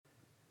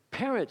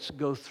Parents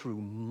go through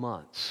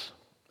months.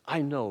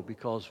 I know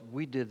because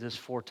we did this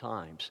 4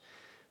 times.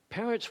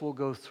 Parents will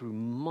go through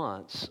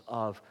months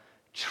of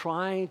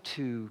trying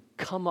to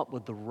come up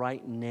with the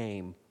right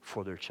name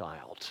for their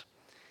child.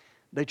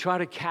 They try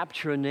to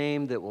capture a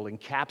name that will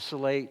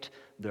encapsulate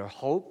their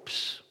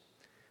hopes.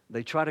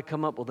 They try to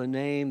come up with a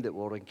name that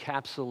will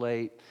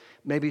encapsulate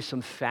maybe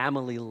some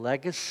family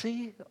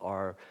legacy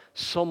or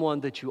someone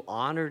that you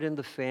honored in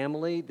the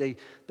family.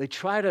 They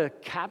try to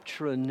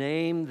capture a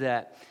name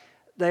that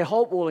they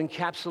hope will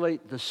encapsulate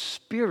the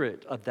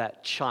spirit of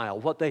that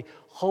child, what they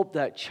hope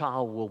that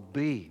child will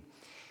be.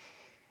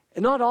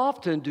 And not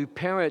often do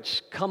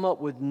parents come up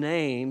with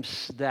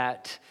names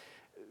that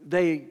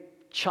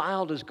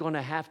child is going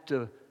to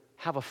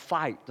have a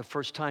fight the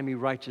first time he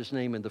writes his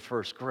name in the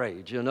first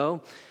grade, you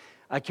know?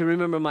 I can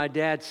remember my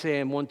dad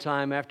saying one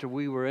time after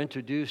we were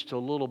introduced to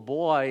a little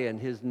boy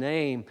and his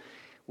name,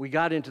 we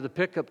got into the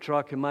pickup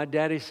truck and my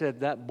daddy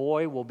said that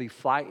boy will be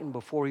fighting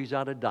before he's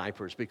out of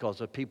diapers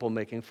because of people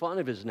making fun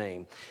of his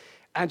name.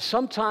 And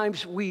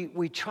sometimes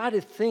we try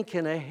to think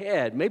in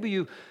ahead. Maybe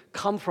you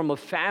come from a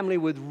family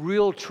with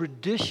real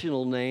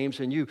traditional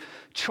names and you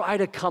try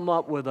to come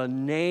up with a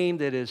name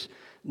that is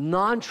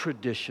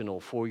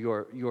non-traditional for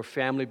your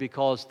family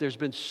because there's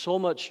been so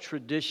much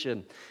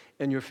tradition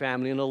in your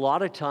family. And a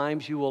lot of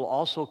times you will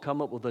also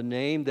come up with a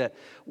name that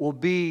will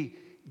be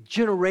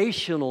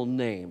generational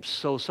names.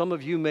 So some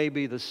of you may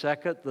be the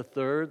second, the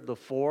third, the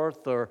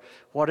fourth, or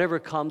whatever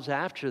comes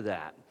after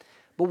that.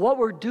 But what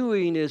we're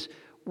doing is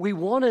we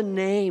want a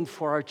name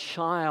for our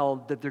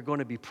child that they're going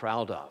to be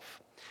proud of.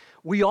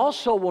 We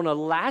also want a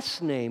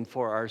last name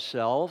for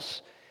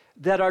ourselves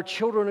that our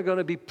children are going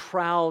to be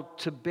proud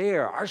to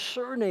bear. Our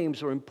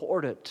surnames are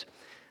important.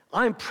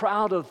 I'm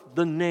proud of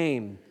the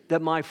name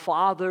that my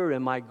father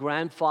and my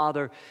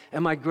grandfather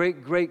and my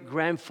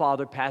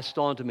great-great-grandfather passed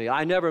on to me.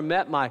 I never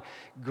met my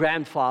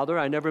grandfather.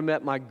 I never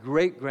met my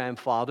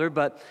great-grandfather,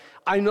 but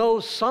I know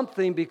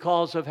something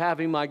because of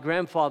having my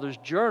grandfather's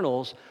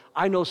journals.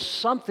 I know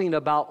something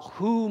about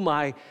who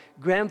my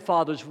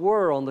grandfathers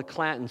were on the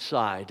Clanton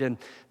side and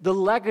the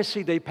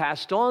legacy they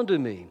passed on to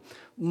me.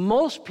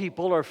 Most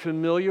people are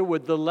familiar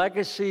with the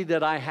legacy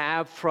that I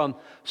have from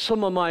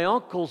some of my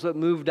uncles that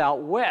moved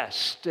out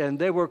west, and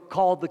they were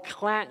called the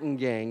Clanton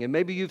Gang. And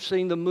maybe you've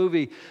seen the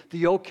movie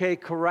The OK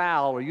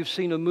Corral, or you've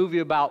seen a movie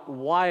about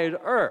Wyatt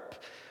Earp.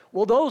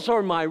 Well, those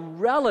are my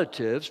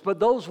relatives,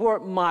 but those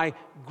weren't my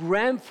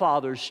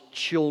grandfather's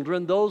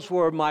children. Those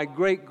were my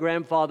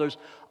great-grandfather's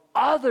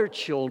other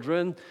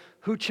children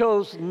who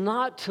chose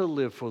not to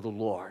live for the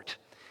Lord.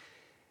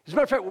 As a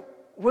matter of fact,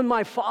 when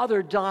my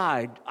father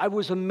died, I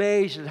was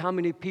amazed at how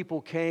many people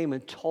came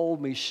and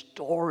told me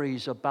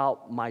stories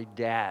about my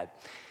dad.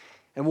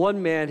 And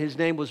one man, his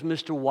name was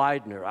Mr.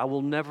 Widener. I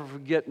will never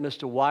forget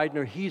Mr.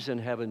 Widener. He's in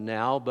heaven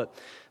now, but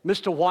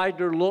Mr.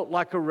 Widener looked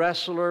like a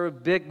wrestler, a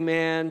big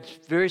man,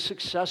 very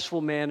successful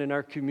man in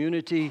our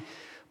community.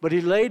 But he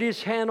laid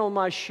his hand on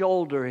my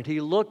shoulder and he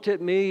looked at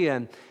me,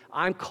 and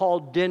I'm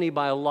called Denny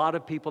by a lot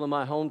of people in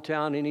my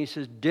hometown, and he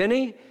says,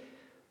 "Denny,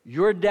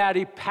 your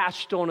daddy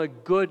passed on a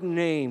good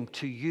name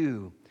to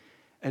you.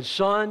 And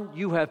son,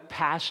 you have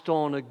passed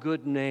on a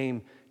good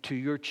name to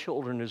your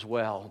children as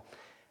well."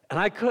 And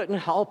I couldn't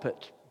help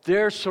it.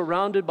 They're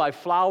surrounded by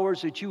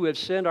flowers that you have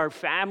sent our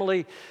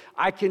family.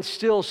 I can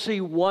still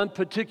see one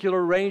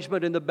particular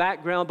arrangement in the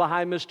background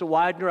behind Mr.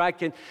 Widener. I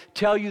can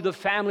tell you the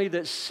family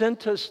that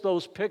sent us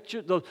those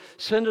pictures,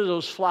 sent us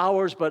those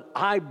flowers, but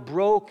I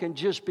broke and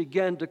just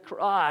began to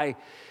cry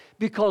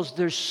because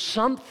there's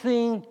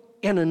something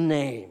in a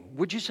name.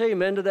 Would you say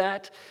amen to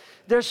that?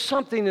 There's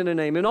something in a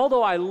name. And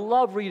although I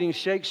love reading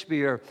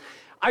Shakespeare,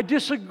 I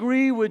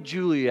disagree with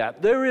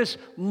Juliet. There is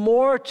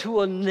more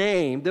to a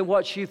name than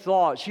what she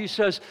thought. She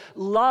says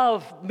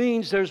love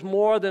means there's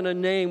more than a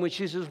name when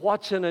she says,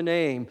 what's in a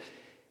name?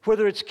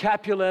 Whether it's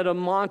Capulet or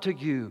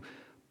Montague.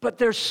 But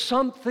there's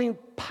something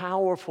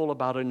powerful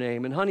about a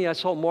name. And honey, I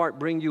saw Mark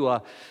bring you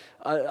a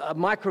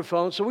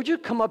microphone. So would you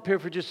come up here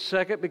for just a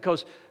second?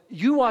 Because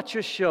you watch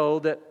a show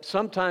that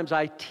sometimes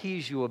I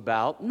tease you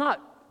about,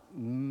 not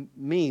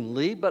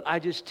meanly, but I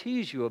just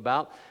tease you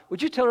about.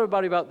 Would you tell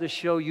everybody about this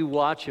show you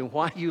watch and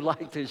why you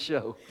like this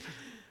show?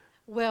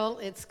 Well,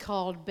 it's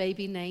called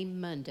Baby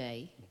Name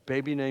Monday.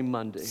 Baby Name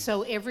Monday.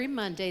 So every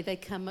Monday they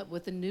come up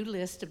with a new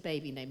list of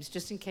baby names,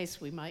 just in case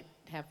we might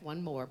have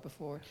one more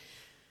before.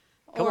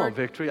 Come on,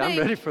 Victory. I'm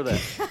ready for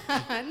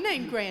that.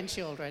 Name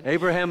grandchildren.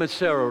 Abraham and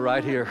Sarah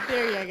right here.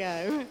 There you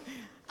go.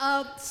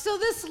 So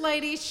this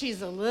lady,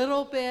 she's a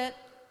little bit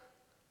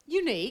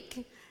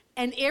unique.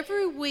 And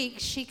every week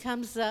she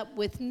comes up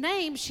with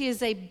names. She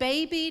is a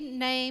baby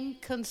name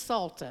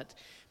consultant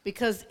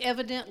because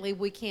evidently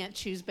we can't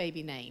choose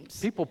baby names.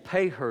 People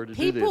pay her to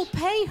do this. People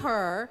pay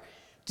her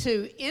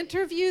to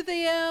interview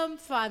them,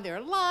 find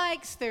their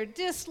likes, their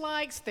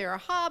dislikes, their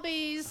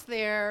hobbies,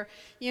 their,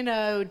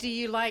 do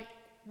you like,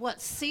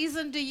 what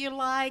season do you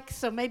like?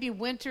 So maybe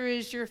winter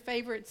is your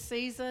favorite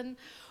season.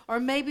 Or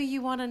maybe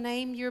you want to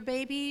name your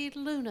baby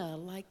Luna,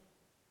 like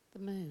the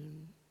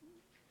moon.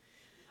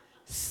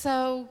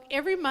 So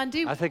every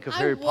Monday, I think of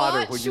Harry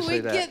Potter when you say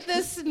that. We get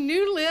this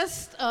new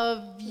list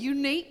of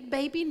unique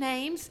baby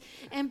names,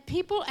 and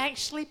people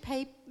actually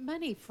pay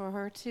money for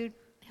her to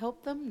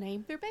help them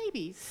name their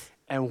babies.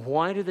 And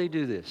why do they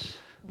do this?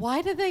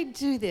 Why do they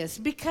do this?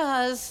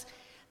 Because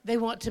they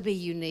want to be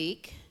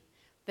unique.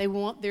 They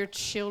want their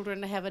children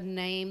to have a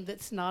name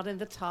that's not in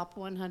the top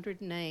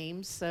 100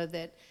 names, so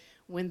that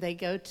when they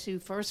go to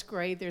first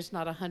grade, there's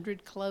not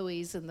 100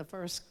 Chloes in the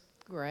first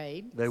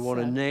grade. They want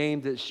a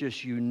name that's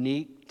just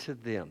unique to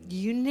them.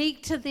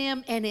 Unique to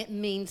them, and it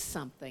means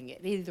something.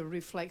 It either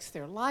reflects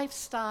their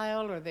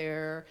lifestyle or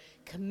their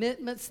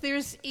commitments.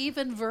 There's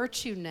even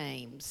virtue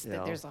names. Yeah.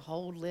 That there's a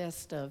whole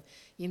list of,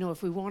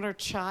 if we want our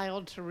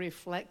child to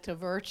reflect a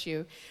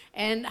virtue.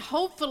 And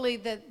hopefully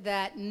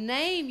that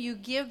name you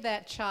give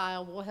that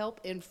child will help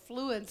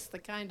influence the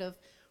kind of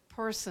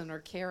person or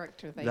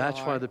character they are. That's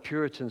why the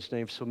Puritans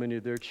named so many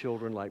of their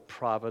children like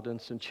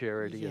Providence and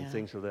Charity and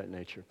things of that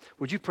nature.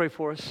 Would you pray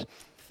for us?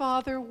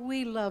 Father,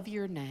 we love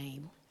your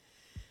name.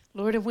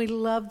 Lord, and we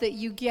love that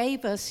you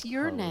gave us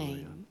your Hallelujah.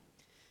 name.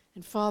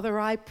 And Father,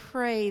 I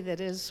pray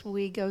that as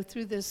we go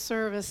through this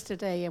service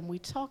today and we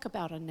talk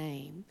about a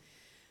name,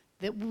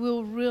 that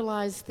we'll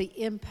realize the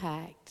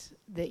impact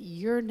that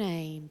your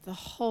name, the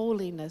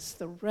holiness,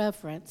 the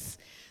reverence,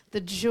 the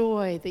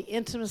joy, the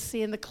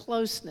intimacy, and the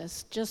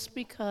closeness, just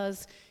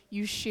because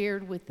you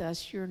shared with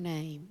us your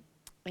name.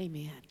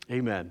 Amen.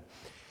 Amen.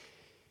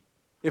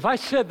 If I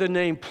said the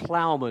name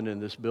Plowman in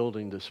this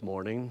building this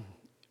morning,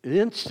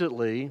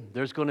 instantly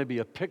there's going to be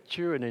a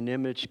picture and an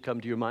image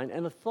come to your mind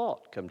and a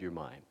thought come to your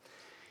mind.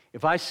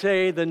 If I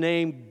say the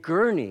name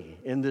Gurney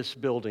in this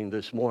building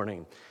this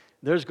morning,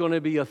 there's going to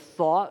be a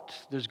thought,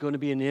 there's going to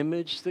be an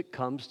image that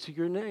comes to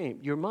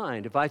your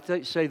mind. If I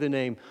say the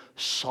name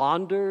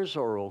Saunders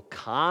or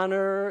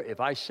O'Connor, if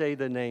I say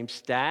the name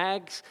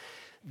Staggs,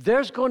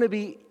 there's going to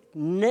be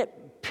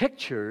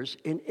pictures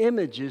and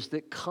images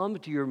that come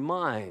to your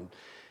mind.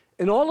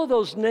 And all of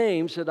those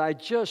names that I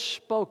just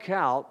spoke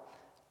out,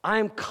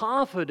 I'm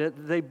confident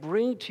that they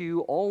bring to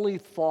you only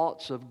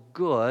thoughts of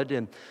good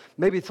and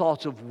maybe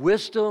thoughts of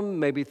wisdom,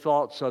 maybe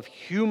thoughts of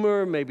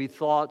humor, maybe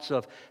thoughts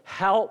of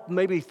help,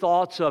 maybe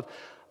thoughts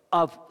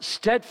of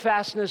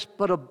steadfastness,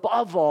 but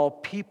above all,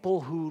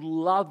 people who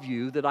love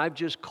you that I've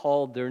just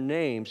called their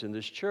names in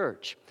this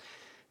church.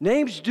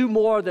 Names do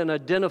more than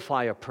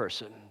identify a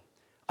person.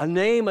 A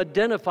name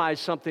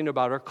identifies something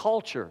about our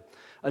culture.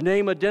 A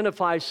name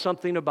identifies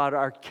something about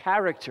our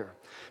character.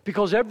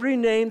 Because every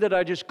name that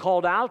I just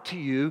called out to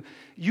you,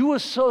 you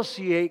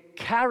associate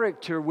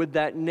character with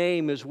that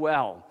name as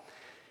well.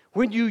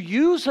 When you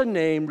use a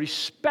name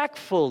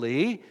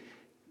respectfully,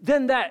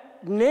 then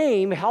that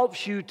name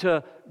helps you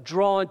to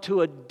draw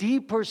into a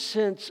deeper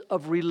sense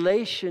of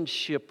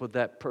relationship with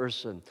that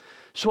person.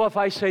 So if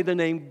I say the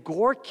name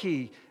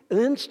Gorky,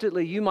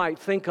 instantly you might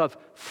think of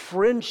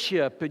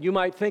friendship, and you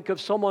might think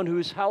of someone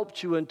who's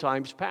helped you in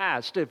times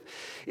past.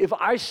 If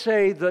I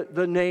say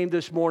the name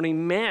this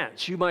morning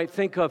Mance, you might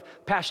think of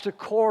Pastor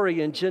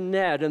Corey and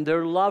Jeanette and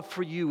their love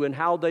for you and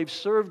how they've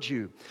served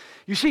you.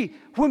 You see,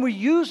 when we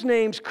use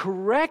names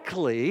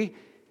correctly,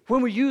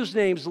 when we use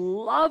names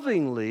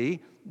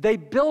lovingly, they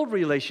build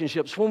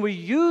relationships. When we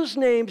use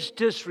names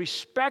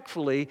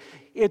disrespectfully,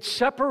 it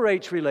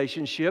separates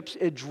relationships.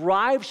 It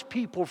drives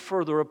people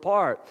further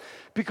apart.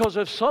 Because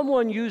if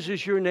someone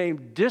uses your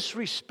name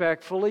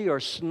disrespectfully or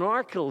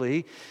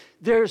snarkily,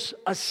 there's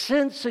a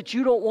sense that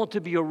you don't want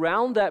to be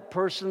around that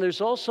person. There's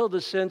also the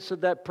sense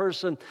that that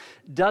person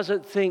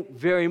doesn't think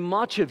very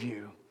much of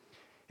you.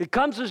 It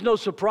comes as no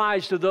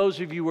surprise to those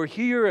of you who are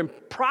here, and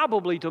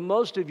probably to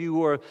most of you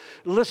who are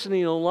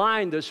listening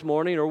online this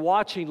morning or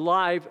watching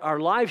our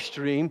live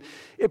stream.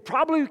 It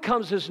probably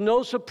comes as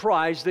no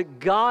surprise that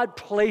God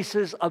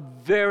places a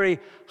very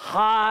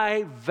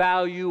high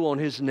value on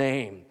His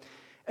name.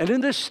 And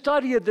in this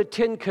study of the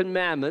Ten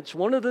Commandments,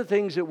 one of the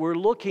things that we're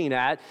looking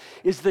at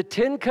is the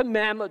Ten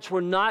Commandments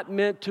were not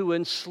meant to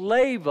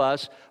enslave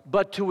us,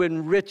 but to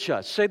enrich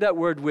us. Say that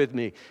word with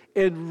me.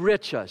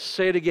 Enrich us.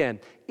 Say it again.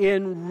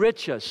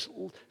 Enrich us.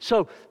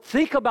 So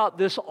think about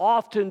this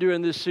often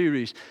during this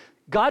series.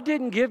 God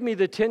didn't give me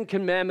the Ten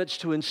Commandments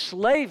to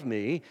enslave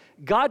me.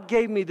 God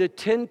gave me the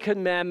Ten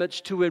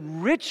Commandments to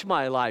enrich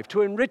my life,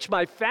 to enrich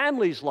my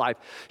family's life,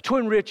 to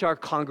enrich our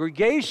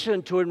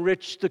congregation, to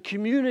enrich the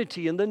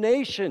community and the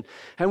nation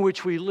in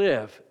which we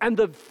live. And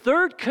the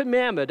third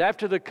commandment,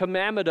 after the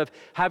commandment of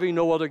having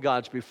no other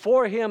gods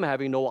before Him,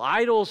 having no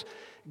idols,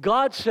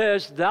 God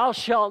says, "Thou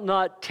shalt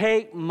not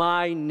take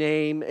my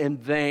name in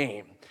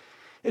vain."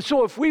 And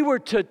so if we were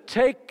to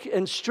take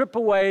and strip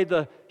away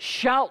the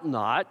shalt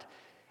not,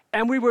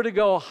 and we were to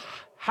go,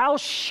 how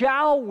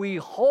shall we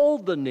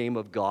hold the name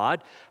of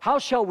God? How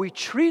shall we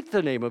treat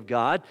the name of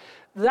God?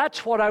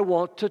 That's what I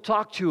want to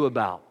talk to you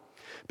about.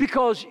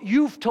 Because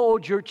you've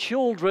told your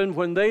children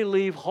when they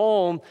leave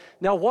home,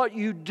 now what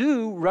you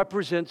do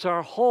represents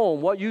our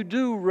home. What you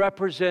do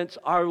represents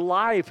our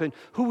life and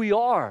who we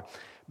are.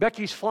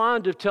 Becky's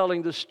fond of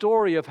telling the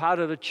story of how at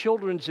a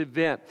children's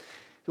event,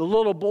 The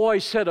little boy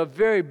said a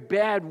very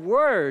bad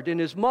word, and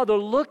his mother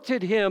looked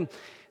at him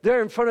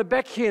there in front of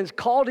Becky and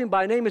called him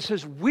by name and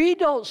says, "We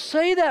don't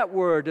say that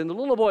word." And the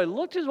little boy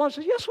looked at his mom and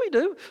said, "Yes, we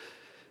do."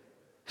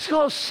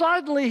 So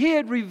suddenly he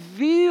had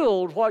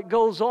revealed what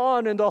goes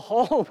on in the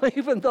home,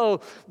 even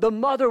though the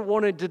mother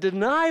wanted to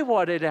deny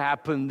what had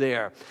happened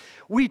there.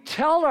 We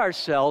tell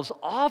ourselves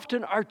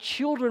often our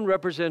children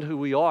represent who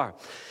we are.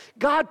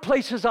 God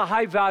places a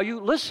high value,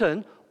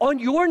 listen, on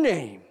your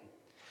name.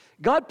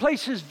 God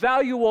places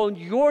value on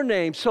your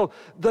name. So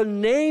the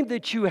name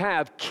that you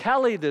have,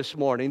 Kelly this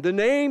morning, the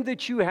name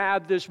that you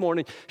have this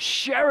morning,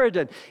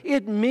 Sheridan,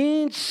 it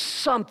means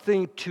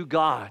something to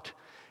God.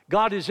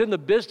 God is in the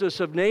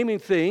business of naming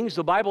things.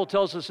 The Bible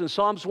tells us in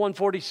Psalms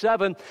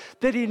 147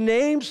 that He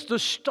names the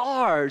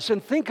stars.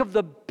 And think of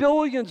the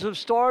billions of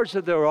stars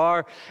that there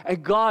are,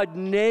 and God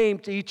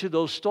named each of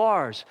those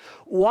stars.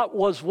 What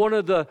was one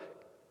of the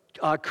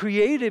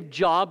creative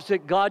jobs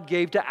that God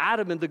gave to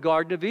Adam in the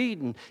Garden of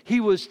Eden? He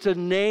was to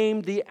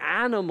name the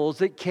animals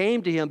that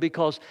came to him,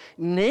 because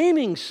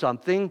naming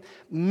something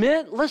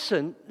meant,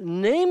 listen,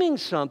 naming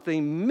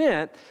something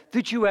meant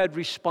that you had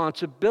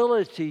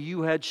responsibility,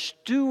 you had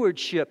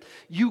stewardship,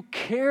 you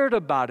cared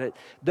about it.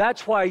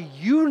 That's why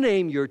you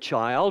name your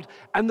child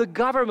and the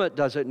government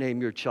doesn't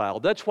name your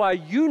child. That's why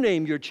you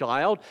name your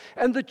child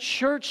and the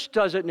church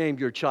doesn't name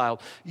your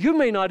child. You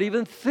may not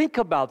even think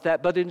about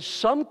that, but in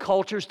some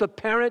cultures, the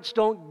parents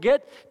don't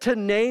get to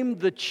name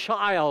the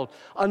child.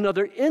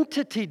 Another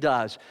entity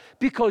does,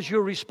 because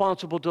you're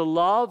responsible to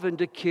love and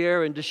to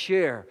care and to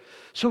share.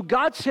 So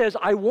God says,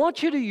 I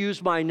want you to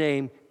use my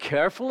name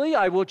carefully.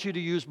 I want you to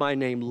use my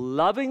name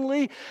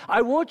lovingly.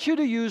 I want you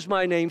to use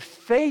my name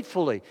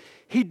faithfully.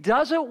 He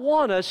doesn't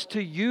want us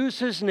to use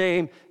His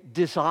name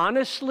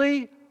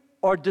dishonestly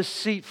or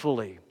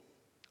deceitfully.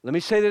 Let me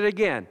say that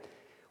again.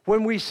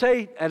 When we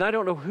say, and I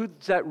don't know who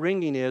that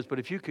ringing is, but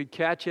if you could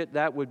catch it,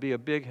 that would be a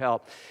big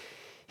help.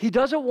 He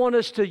doesn't want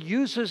us to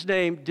use His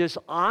name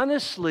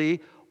dishonestly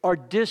or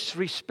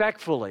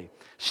disrespectfully.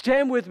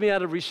 Stand with me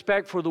out of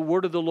respect for the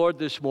word of the Lord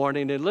this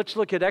morning, and let's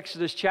look at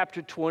Exodus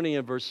chapter 20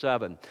 and verse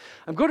 7.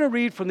 I'm going to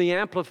read from the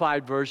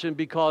Amplified version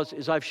because,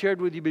 as I've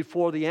shared with you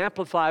before, the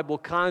Amplified will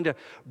kind of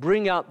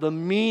bring out the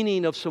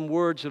meaning of some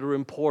words that are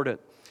important.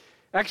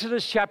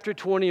 Exodus chapter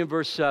 20 and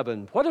verse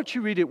 7. Why don't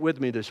you read it with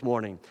me this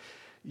morning?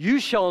 You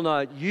shall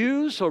not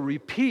use or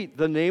repeat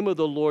the name of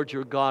the Lord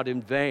your God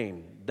in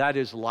vain, that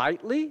is,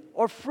 lightly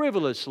or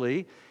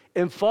frivolously,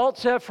 in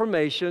false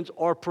affirmations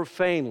or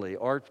profanely,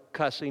 or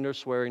cussing or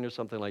swearing or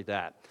something like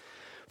that.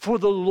 For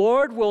the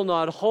Lord will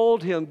not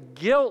hold him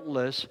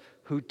guiltless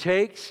who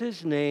takes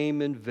His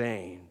name in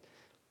vain.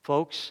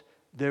 Folks,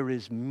 there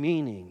is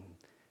meaning,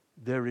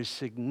 there is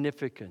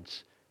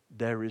significance,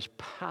 there is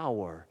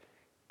power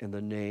in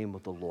the name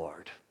of the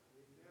Lord.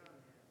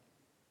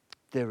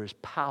 There is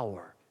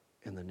power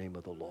in the name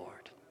of the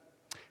Lord.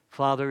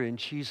 Father, in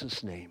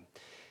Jesus' name,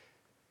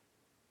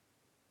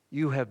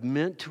 You have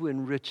meant to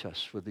enrich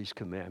us with these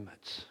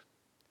commandments.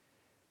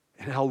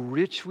 And how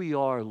rich we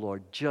are,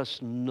 Lord,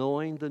 just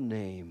knowing the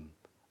name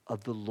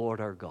of the Lord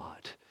our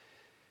God.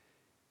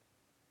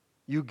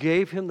 You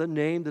gave Him the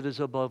name that is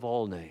above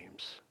all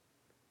names,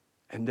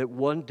 and that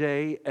one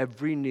day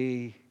every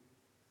knee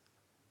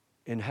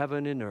in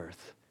heaven and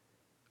earth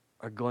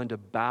are going to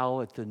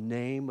bow at the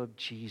name of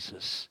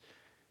Jesus.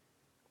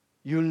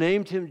 You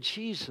named Him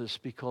Jesus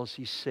because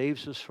He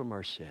saves us from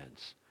our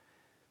sins.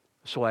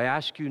 So I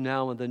ask You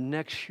now in the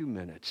next few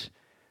minutes,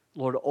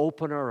 Lord,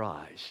 open our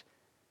eyes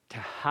to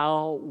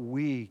how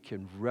we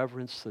can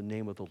reverence the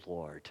name of the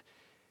Lord.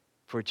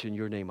 For it's in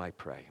Your name I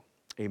pray.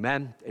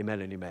 Amen,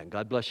 amen, and amen.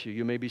 God bless you.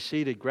 You may be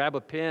seated. Grab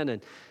a pen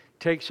and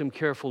take some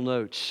careful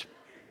notes.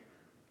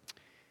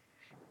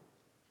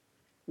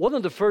 One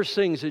of the first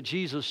things that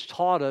Jesus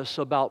taught us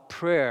about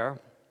prayer,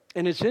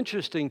 and it's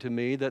interesting to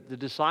me that the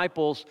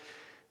disciples,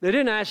 they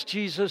didn't ask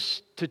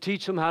Jesus to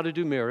teach them how to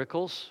do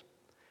miracles.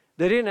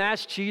 They didn't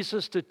ask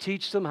Jesus to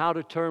teach them how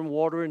to turn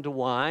water into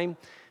wine.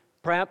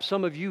 Perhaps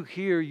some of you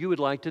here, you would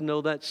like to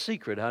know that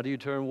secret. How do you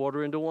turn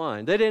water into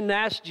wine? They didn't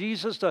ask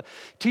Jesus to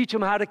teach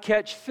them how to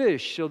catch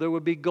fish so there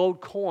would be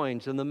gold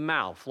coins in the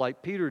mouth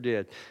like Peter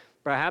did.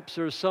 Perhaps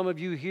there are some of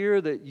you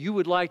here that you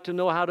would like to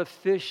know how to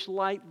fish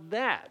like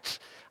that.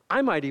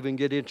 I might even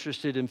get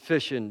interested in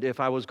fishing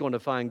if I was going to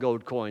find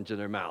gold coins in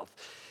their mouth.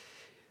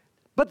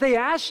 But they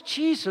asked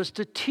Jesus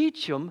to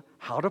teach them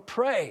how to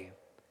pray.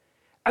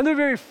 And the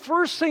very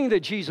first thing that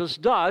Jesus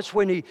does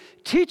when He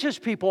teaches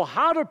people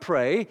how to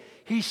pray,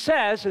 He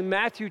says in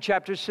Matthew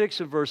chapter 6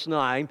 and verse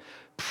 9,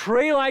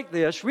 pray like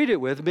this, read it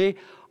with me,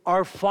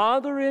 Our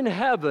Father in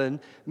heaven,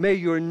 may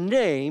Your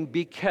name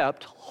be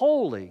kept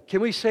holy.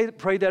 Can we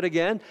pray that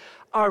again?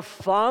 Our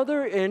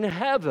Father in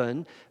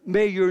heaven,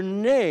 may Your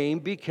name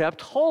be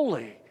kept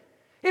holy.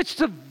 It's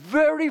the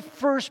very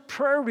first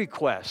prayer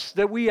request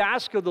that we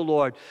ask of the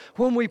Lord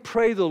when we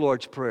pray the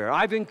Lord's Prayer.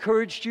 I've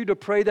encouraged you to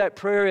pray that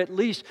prayer at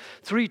least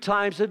 3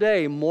 times a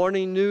day,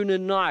 morning, noon,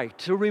 and night,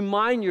 to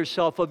remind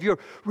yourself of your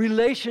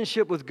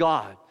relationship with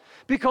God,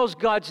 because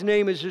God's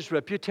name is His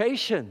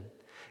reputation.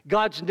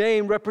 God's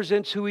name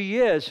represents who He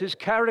is, His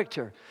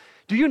character.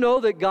 Do you know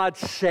that God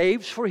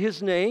saves for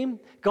His name?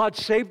 God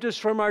saved us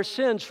from our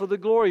sins for the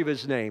glory of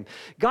His name.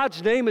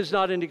 God's name is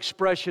not an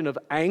expression of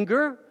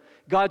anger.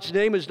 God's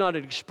name is not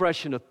an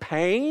expression of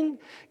pain.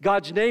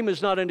 God's name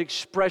is not an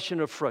expression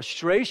of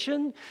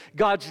frustration.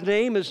 God's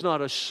name is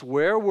not a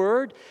swear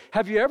word.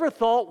 Have you ever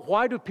thought,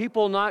 why do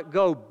people not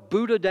go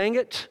Buddha dang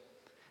it?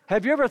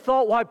 Have you ever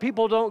thought why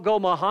people don't go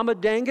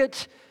Muhammad dang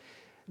it?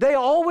 They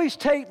always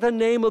take the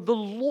name of the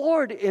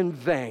Lord in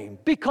vain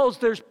because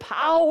there's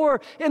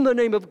power in the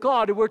name of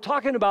God. And we're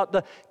talking about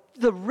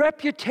the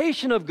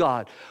reputation of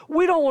God.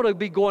 We don't want to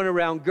be going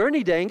around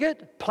Gurney dang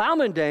it,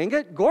 Plowman dang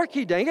it,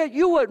 Gorky dang it.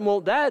 You wouldn't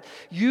want that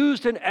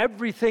used in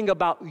everything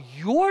about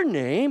your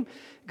name.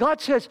 God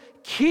says,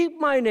 keep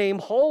my name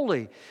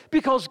holy,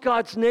 because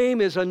God's name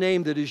is a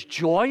name that is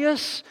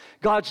joyous.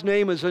 God's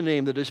name is a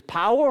name that is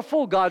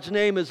powerful. God's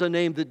name is a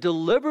name that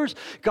delivers.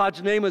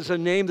 God's name is a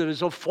name that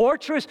is a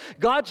fortress.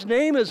 God's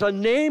name is a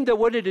name that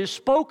when it is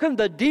spoken,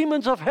 the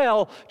demons of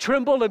hell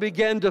tremble and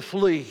begin to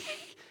flee.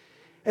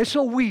 And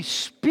so we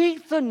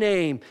speak the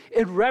name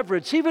in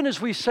reverence. Even as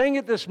we sang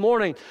it this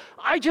morning,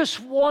 I just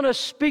want to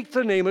speak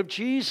the name of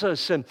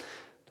Jesus. And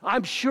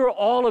I'm sure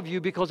all of you,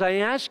 because I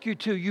asked you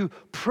to, you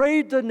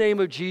prayed the name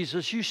of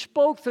Jesus. You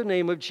spoke the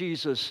name of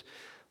Jesus.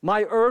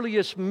 My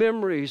earliest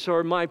memories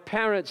are my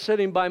parents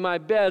sitting by my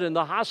bed in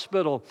the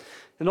hospital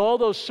and all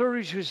those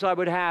surgeries I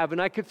would have, and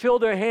I could feel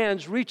their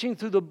hands reaching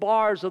through the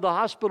bars of the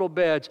hospital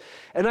beds,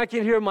 and I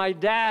can hear my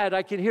dad,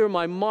 I can hear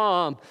my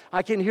mom,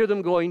 I can hear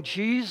them going,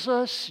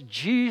 Jesus,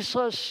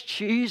 Jesus,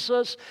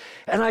 Jesus,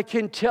 and I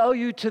can tell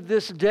you to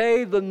this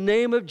day, the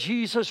name of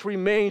Jesus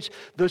remains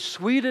the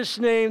sweetest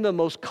name, the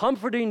most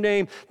comforting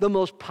name, the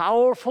most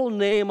powerful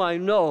name I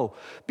know,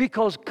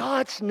 because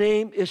God's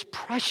name is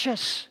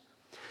precious.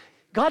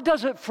 God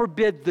doesn't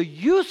forbid the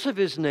use of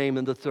His name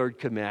in the third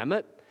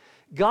commandment.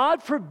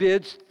 God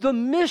forbids the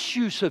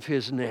misuse of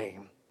His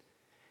name.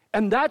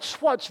 And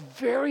that's what's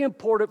very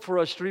important for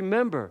us to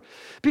remember.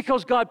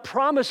 Because God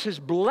promises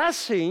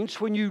blessings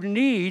when you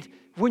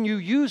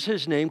use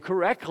His name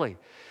correctly.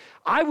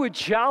 I would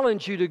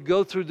challenge you to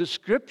go through the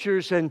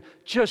Scriptures and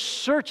just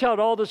search out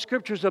all the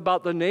Scriptures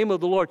about the name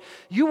of the Lord.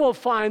 You will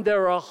find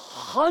there are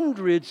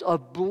hundreds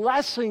of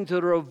blessings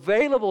that are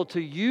available to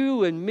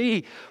you and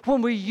me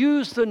when we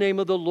use the name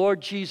of the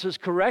Lord Jesus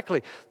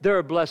correctly. There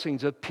are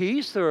blessings of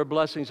peace. There are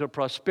blessings of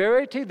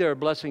prosperity. There are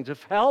blessings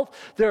of health.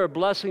 There are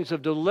blessings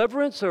of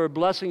deliverance. There are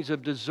blessings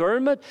of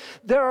discernment.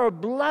 There are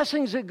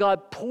blessings that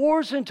God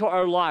pours into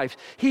our lives.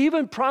 He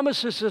even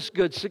promises us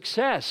good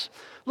success.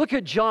 Look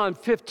at John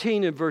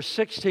 15 and verse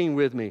 16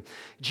 with me.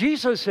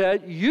 Jesus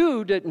said,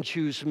 you didn't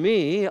choose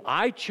me,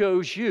 I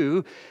chose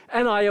you,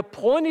 and I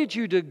appointed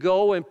you to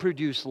go and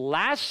produce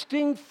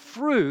lasting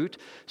fruit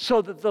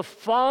so that the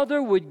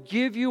Father would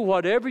give you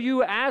whatever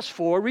you ask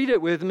for, read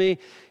it with me,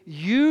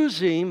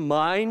 using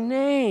my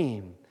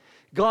name.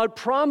 God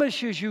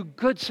promises you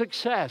good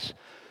success.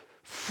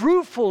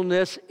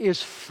 Fruitfulness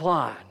is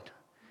fun.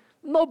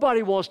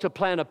 Nobody wants to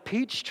plant a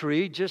peach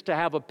tree just to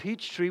have a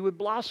peach tree with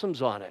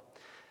blossoms on it.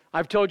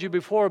 I've told you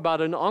before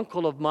about an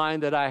uncle of mine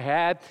that I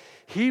had.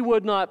 He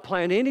would not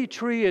plant any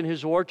tree in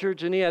his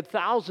orchards, and he had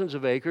thousands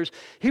of acres.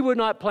 He would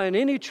not plant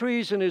any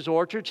trees in his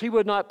orchards. He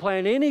would not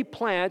plant any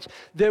plants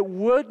that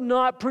would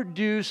not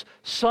produce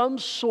some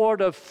sort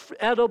of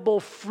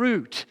edible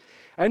fruit.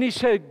 And he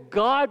said,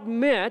 God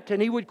meant,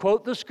 and he would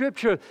quote the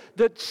scripture,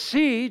 that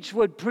seeds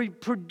would be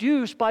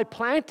produced by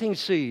planting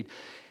seed.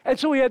 And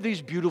so he had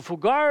these beautiful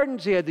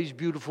gardens, he had these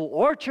beautiful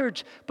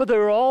orchards, but they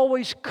were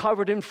always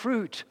covered in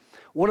fruit.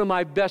 One of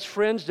my best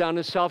friends down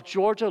in South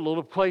Georgia, a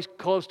little place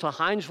close to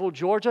Hinesville,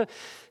 Georgia,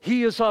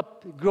 he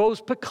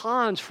grows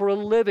pecans for a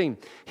living.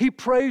 He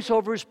prays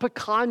over his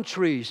pecan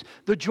trees.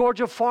 The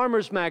Georgia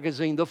Farmers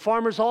Magazine, the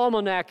Farmers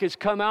Almanac has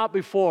come out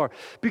before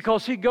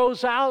because he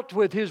goes out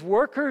with his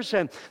workers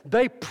and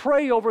they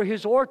pray over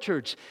his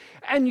orchards.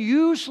 And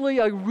usually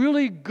a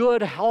really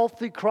good,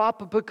 healthy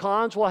crop of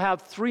pecans will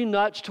have 3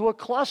 nuts to a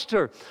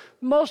cluster.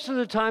 Most of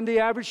the time, they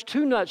average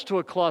 2 nuts to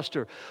a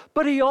cluster.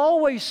 But he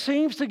always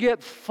seems to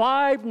get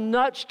 5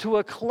 nuts to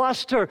a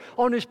cluster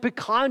on his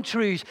pecan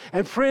trees.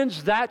 And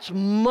friends, that's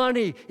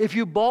money. If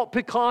you bought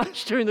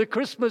pecans during the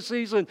Christmas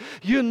season,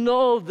 you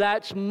know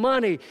that's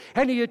money.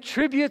 And he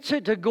attributes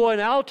it to going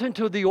out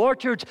into the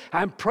orchards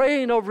and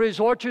praying over his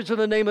orchards in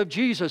the name of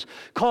Jesus.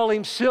 Call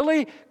him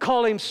silly,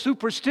 call him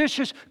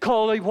superstitious,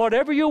 call him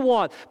whatever you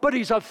want. But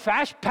he's a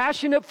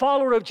passionate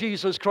follower of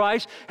Jesus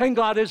Christ, and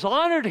God has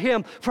honored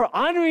him for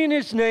honoring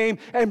His name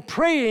and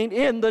praying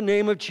in the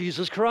name of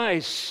Jesus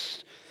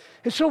Christ.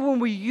 And so when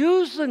we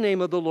use the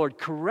name of the Lord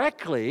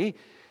correctly,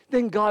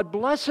 then God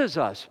blesses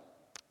us.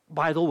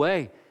 By the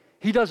way,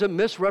 He doesn't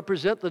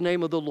misrepresent the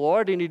name of the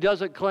Lord, and he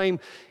doesn't claim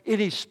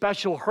any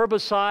special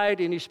herbicide,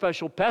 any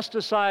special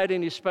pesticide,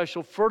 any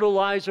special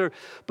fertilizer.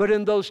 But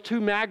in those 2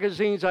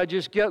 magazines I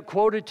just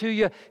quoted to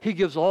you, he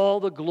gives all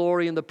the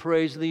glory and the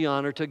praise and the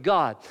honor to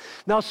God.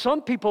 Now,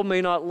 some people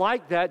may not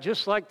like that,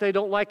 just like they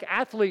don't like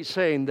athletes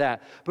saying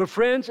that. But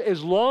friends,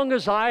 as long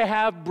as I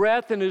have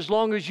breath and as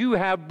long as you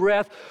have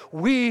breath,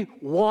 we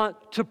want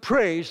to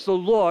praise the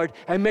Lord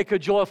and make a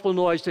joyful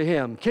noise to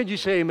him. Can you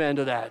say amen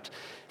to that?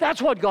 That's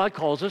what God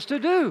calls us to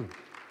do.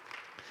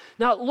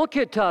 Now, look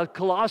at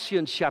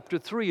Colossians chapter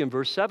 3 and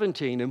verse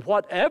 17. And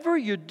whatever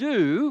you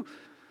do,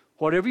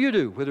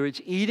 whether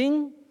it's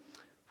eating,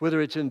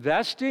 whether it's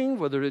investing,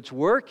 whether it's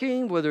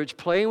working, whether it's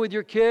playing with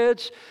your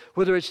kids,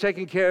 whether it's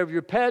taking care of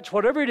your pets,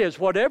 whatever it is,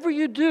 whatever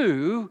you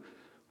do,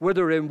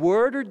 whether in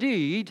word or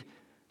deed,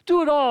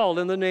 do it all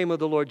in the name of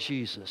the Lord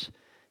Jesus,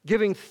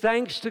 giving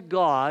thanks to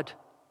God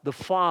the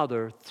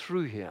Father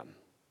through him.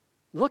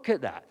 Look at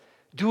that.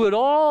 Do it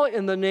all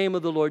in the name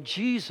of the Lord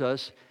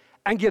Jesus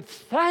and give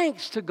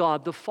thanks to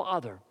God the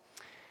Father.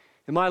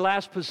 In my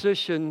last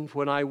position,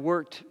 when I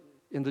worked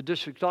in the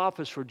district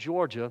office for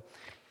Georgia,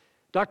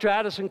 Dr.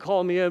 Addison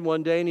called me in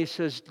one day and he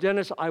says,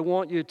 Dennis, I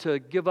want you to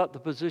give up the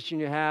position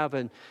you have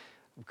and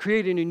I'm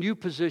creating a new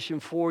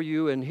position for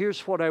you, and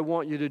here's what I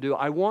want you to do.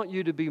 I want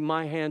you to be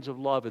my hands of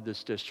love in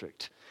this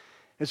district.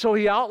 And so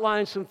he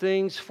outlined some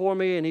things for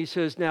me and he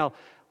says, now,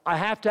 I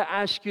have to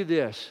ask you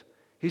this.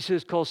 He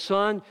says,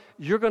 son,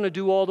 you're going to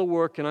do all the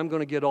work and I'm going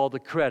to get all the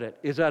credit.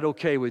 Is that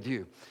okay with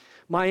you?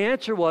 My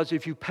answer was,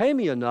 if you pay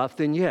me enough,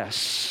 then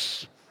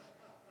yes.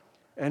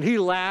 And he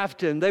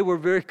laughed, and they were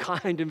very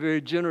kind and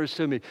very generous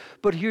to me.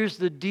 But here's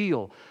the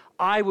deal.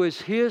 I was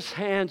his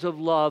hands of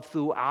love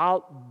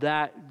throughout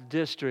that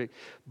district,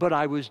 but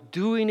I was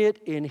doing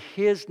it in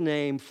his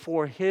name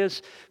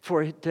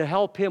to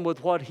help him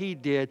with what he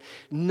did.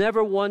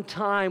 Never one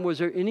time was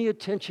there any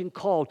attention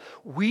called.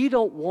 We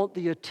don't want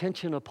the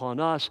attention upon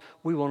us.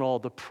 We want all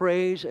the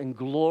praise and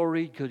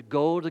glory to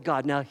go to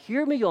God. Now,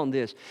 hear me on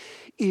this.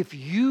 If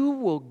you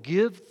will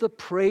give the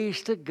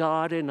praise to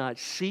God and not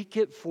seek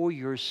it for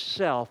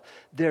yourself,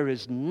 there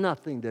is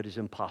nothing that is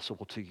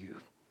impossible to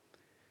you.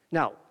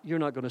 Now, you're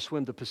not going to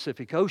swim the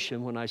Pacific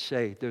Ocean when I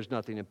say there's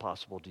nothing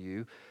impossible to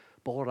you.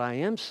 But what I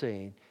am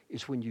saying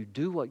is when you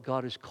do what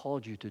God has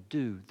called you to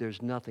do,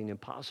 there's nothing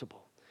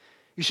impossible.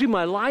 You see,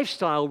 my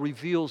lifestyle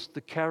reveals the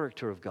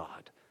character of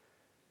God.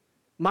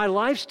 My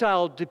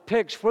lifestyle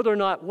depicts whether or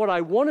not what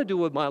I want to do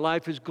with my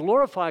life is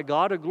glorify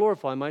God or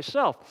glorify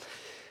myself.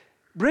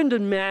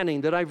 Brendan Manning,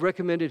 that I've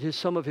recommended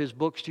some of his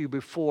books to you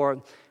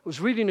before,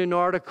 was reading an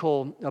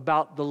article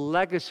about the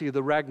legacy of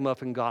the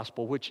Ragamuffin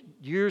Gospel, which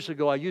years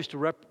ago I used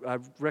to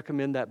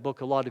recommend that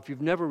book a lot. If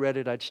you've never read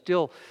it, I'd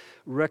still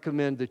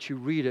recommend that you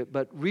read it.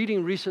 But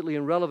reading recently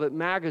in Relevant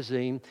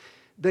Magazine,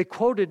 they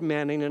quoted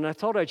Manning, and I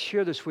thought I'd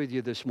share this with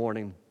you this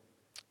morning.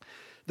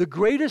 The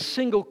greatest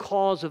single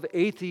cause of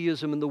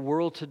atheism in the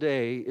world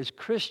today is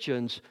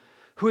Christians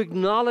who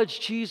acknowledge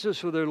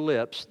Jesus with their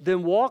lips,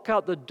 then walk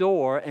out the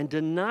door and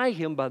deny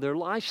him by their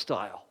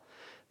lifestyle.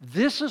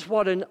 This is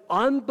what an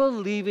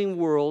unbelieving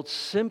world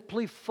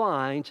simply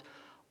finds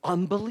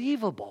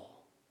unbelievable.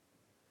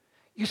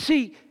 You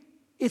see,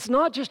 it's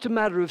not just a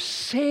matter of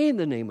saying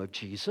the name of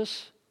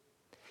Jesus.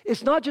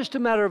 It's not just a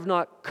matter of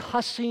not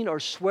cussing or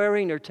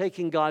swearing or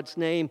taking God's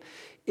name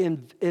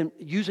in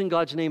using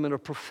God's name in a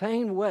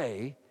profane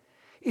way.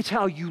 It's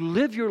how you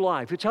live your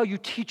life. It's how you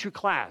teach your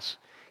class.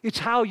 It's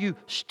how you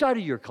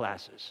study your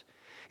classes.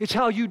 It's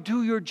how you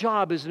do your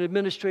job as an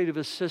administrative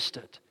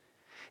assistant.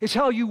 It's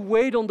how you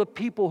wait on the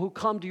people who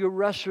come to your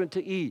restaurant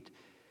to eat.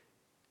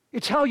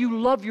 It's how you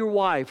love your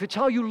wife. It's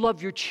how you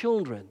love your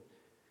children.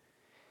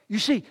 You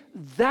see,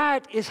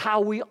 that is how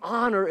we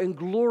honor and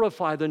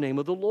glorify the name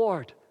of the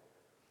Lord.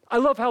 I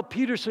love how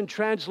Peterson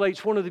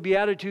translates one of the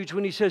Beatitudes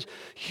when he says,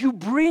 you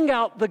bring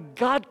out the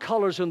God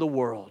colors in the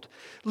world.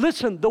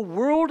 Listen, the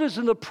world is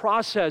in the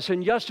process,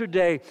 and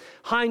yesterday,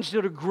 Heinz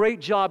did a great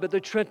job at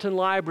the Trenton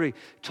Library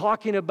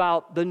talking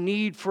about the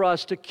need for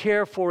us to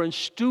care for and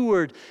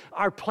steward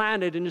our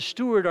planet and to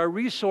steward our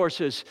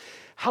resources.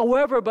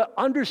 However, but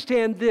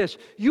understand this,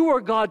 you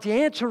are God's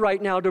answer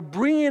right now to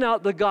bringing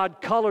out the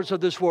God colors of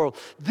this world.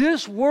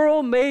 This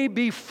world may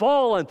be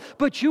fallen,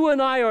 but you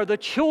and I are the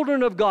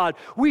children of God.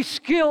 We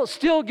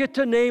still get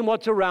to name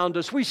what's around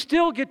us. We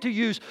still get to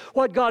use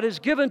what God has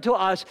given to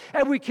us,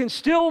 and we can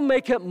still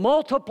make it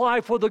multiply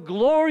for the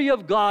glory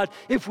of God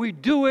if we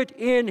do it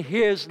in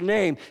His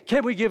name.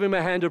 Can we give Him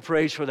a hand of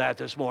praise for that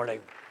this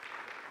morning?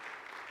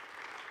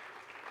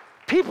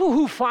 People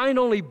who find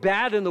only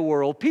bad in the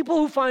world, people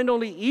who find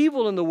only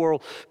evil in the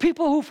world,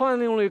 people who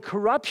find only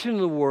corruption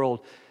in the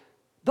world,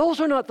 those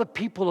are not the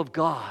people of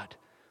God.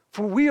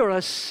 For we are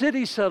a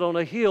city set on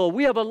a hill.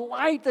 We have a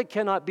light that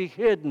cannot be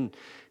hidden.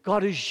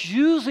 God is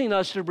using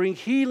us to bring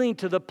healing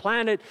to the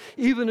planet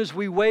even as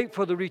we wait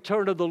for the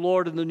return of the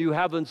Lord in the new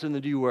heavens and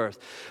the new earth.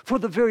 For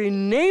the very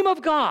name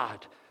of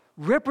God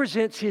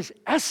represents His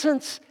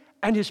essence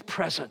and His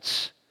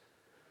presence.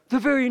 The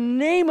very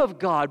name of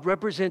God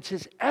represents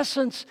His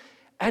essence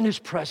and His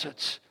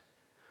presence.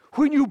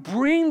 When you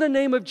bring the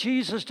name of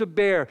Jesus to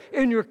bear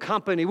in your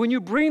company, when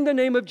you bring the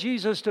name of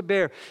Jesus to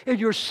bear in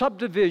your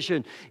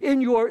subdivision,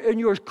 in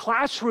your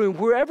classroom,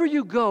 wherever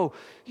you go,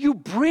 you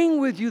bring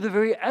with you the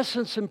very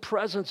essence and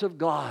presence of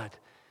God.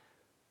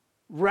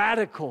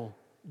 Radical,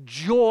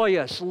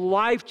 joyous,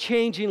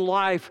 life-changing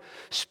life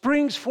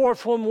springs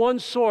forth from one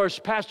source,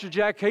 Pastor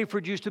Jack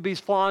Hayford used to be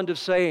fond of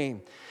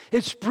saying.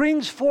 It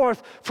springs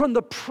forth from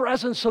the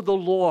presence of the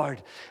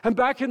Lord. And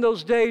back in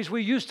those days,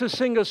 we used to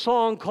sing a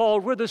song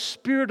called, "Where the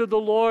Spirit of the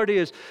Lord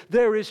is,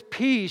 there is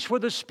peace.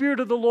 Where the Spirit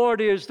of the Lord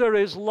is, there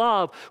is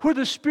love. Where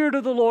the Spirit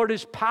of the Lord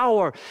is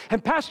power."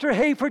 And Pastor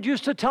Hayford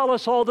used to tell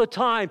us all the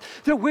time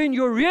that when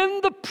you're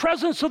in the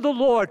presence of the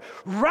Lord,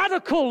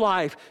 radical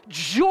life,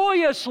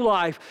 joyous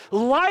life,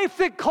 life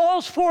that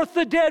calls forth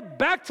the dead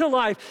back to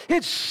life,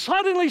 it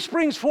suddenly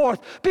springs forth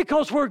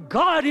because where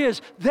God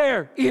is,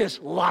 there is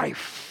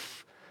life.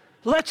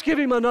 Let's give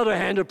him another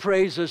hand of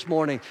praise this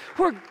morning.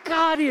 Where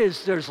God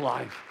is, there's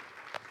life.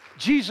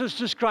 Jesus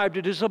described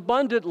it as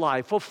abundant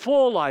life, a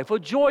full life, a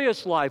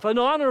joyous life, an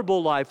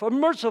honorable life, a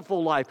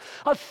merciful life,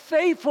 a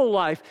faithful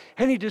life.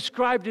 And he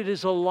described it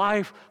as a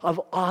life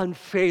of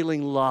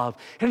unfailing love.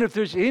 And if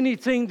there's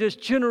anything this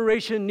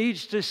generation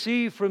needs to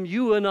see from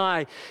you and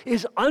I,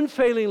 is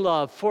unfailing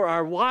love for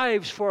our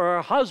wives, for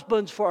our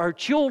husbands, for our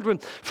children,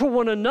 for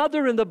one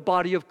another in the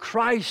body of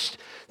Christ.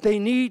 They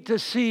need to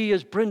see,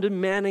 as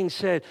Brendan Manning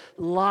said,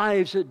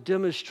 lives that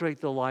demonstrate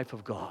the life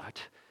of God.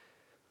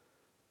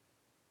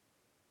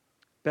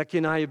 Becky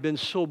and I have been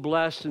so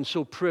blessed and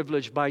so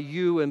privileged by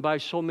you and by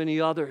so many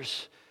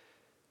others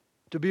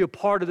to be a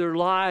part of their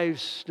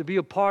lives, to be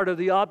a part of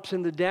the ups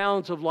and the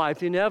downs of life,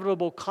 the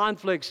inevitable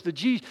conflicts.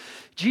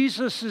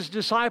 Jesus'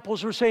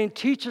 disciples were saying,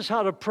 teach us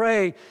how to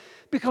pray,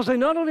 because they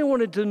not only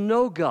wanted to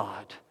know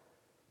God,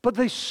 but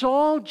they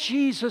saw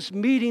Jesus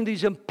meeting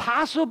these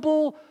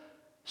impossible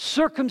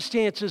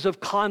circumstances of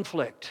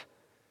conflict,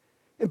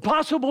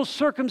 impossible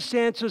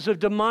circumstances of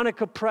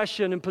demonic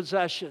oppression and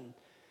possession,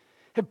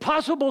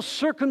 impossible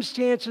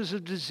circumstances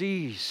of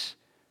disease.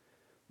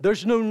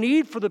 There's no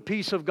need for the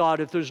peace of God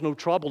if there's no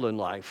trouble in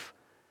life.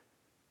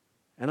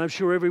 And I'm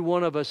sure every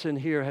one of us in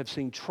here have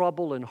seen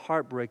trouble and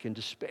heartbreak and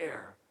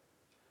despair.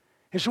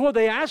 And so what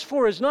they ask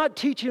for is not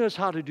teaching us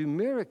how to do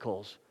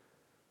miracles,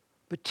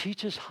 but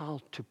teach us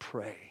how to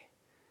pray.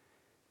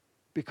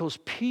 Because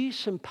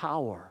peace and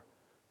power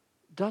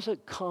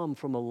doesn't come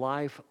from a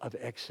life of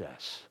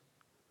excess.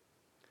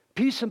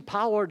 Peace and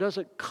power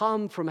doesn't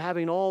come from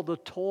having all the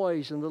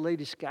toys and the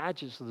latest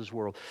gadgets of this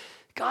world.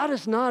 God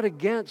is not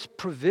against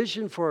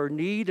provision for our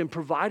need and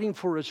providing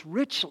for us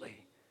richly.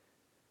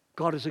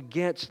 God is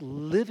against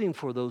living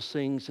for those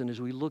things, and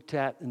as we looked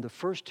at in the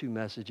first two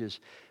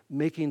messages,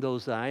 making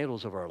those the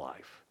idols of our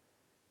life.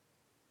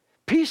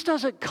 Peace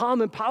doesn't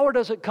come and power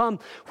doesn't come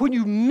when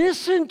you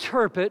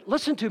misinterpret,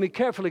 listen to me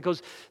carefully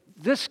because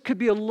this could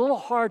be a little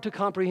hard to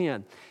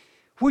comprehend.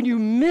 When you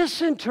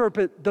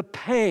misinterpret the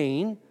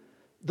pain,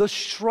 the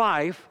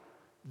strife,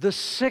 the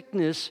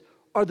sickness,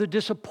 or the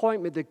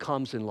disappointment that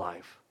comes in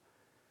life.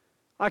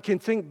 I can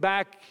think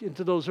back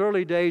into those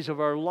early days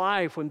of our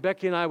life when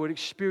Becky and I would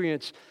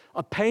experience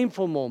a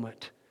painful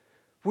moment.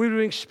 We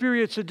would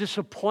experience a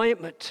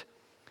disappointment.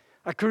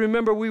 I can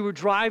remember we were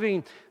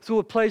driving through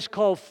a place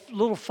called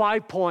Little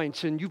Five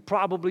Points, and you've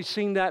probably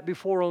seen that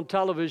before on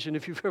television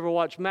if you've ever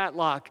watched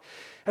Matlock.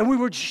 And we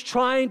were just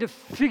trying to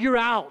figure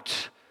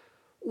out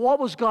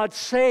what was God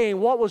saying,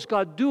 what was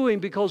God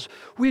doing, because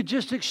we had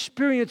just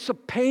experienced a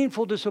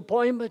painful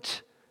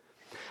disappointment.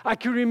 I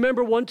can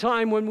remember one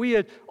time when we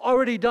had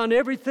already done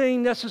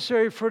everything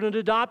necessary for an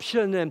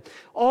adoption and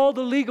all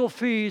the legal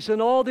fees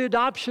and all the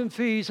adoption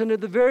fees, and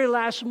at the very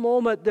last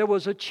moment there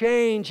was a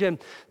change, and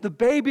the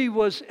baby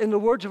was, in the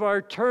words of our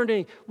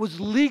attorney,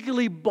 was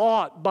legally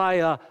bought by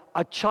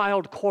a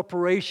child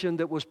corporation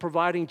that was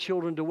providing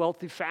children to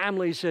wealthy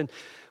families, and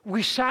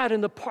we sat in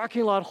the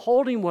parking lot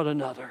holding one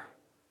another.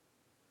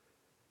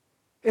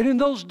 And in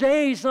those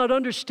days, not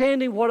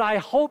understanding what I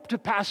hope to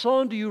pass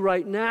on to you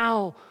right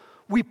now,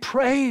 we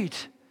prayed.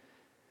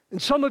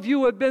 And some of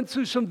you have been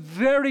through some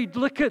very,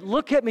 look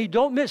at me,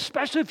 don't miss,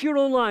 especially if you're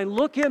online,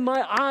 look in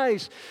my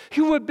eyes.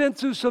 You have been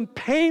through some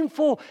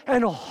painful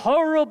and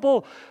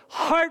horrible,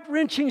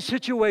 heart-wrenching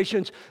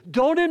situations.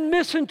 Don't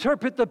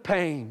misinterpret the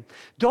pain.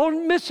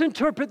 Don't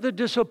misinterpret the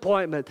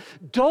disappointment.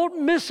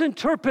 Don't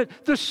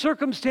misinterpret the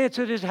circumstance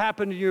that has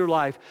happened in your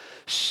life.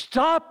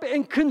 Stop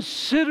and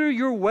consider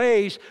your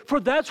ways,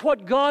 for that's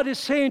what God is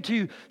saying to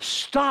you.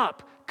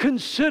 Stop.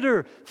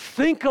 Consider,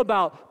 think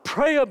about,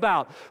 pray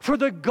about. For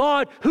the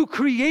God who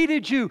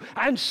created you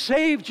and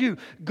saved you,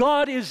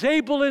 God is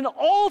able in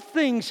all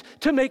things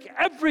to make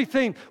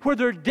everything,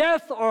 whether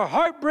death or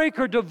heartbreak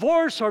or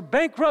divorce or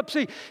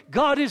bankruptcy,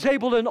 God is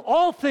able in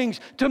all things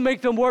to make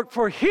them work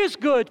for His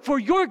good, for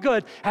your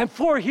good, and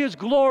for His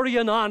glory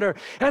and honor.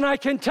 And I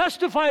can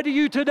testify to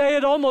you today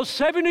at almost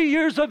 70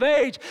 years of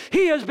age,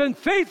 He has been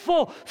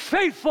faithful,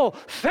 faithful,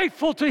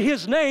 faithful to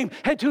His name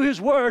and to His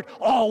word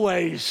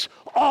always.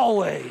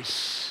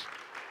 Always.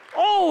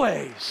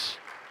 Always.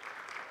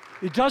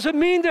 It doesn't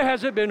mean there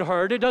hasn't been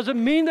hurt. It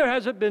doesn't mean there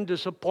hasn't been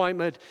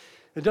disappointment.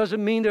 It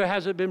doesn't mean there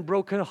hasn't been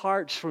broken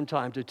hearts from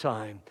time to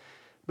time.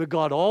 But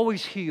God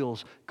always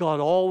heals. God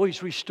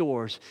always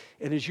restores.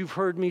 And as you've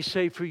heard me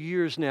say for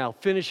years now,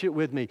 finish it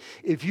with me.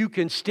 If you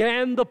can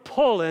stand the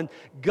pulling,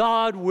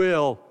 God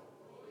will.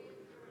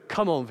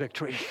 Come on,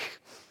 victory.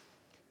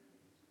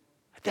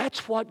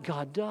 That's what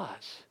God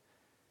does.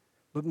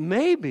 But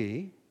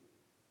maybe,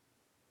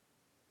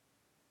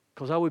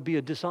 because I would be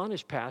a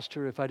dishonest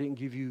pastor if I didn't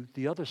give you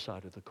the other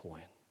side of the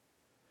coin.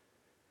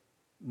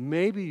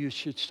 Maybe you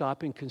should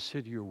stop and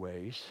consider your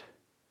ways,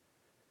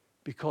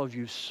 because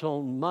you've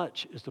sown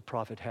much, as the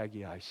prophet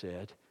Haggai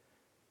said,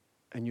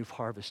 and you've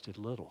harvested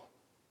little.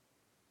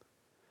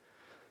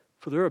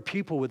 For there are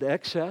people with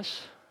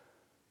excess,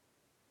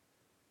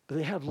 but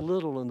they have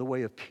little in the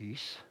way of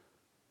peace.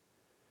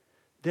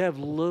 They have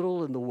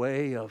little in the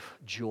way of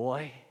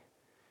joy.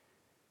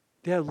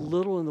 They have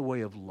little in the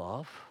way of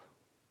love.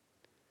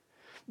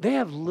 They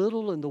have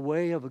little in the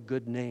way of a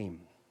good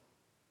name.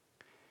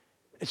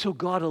 And so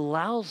God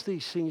allows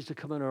these things to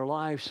come in our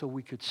lives so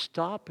we could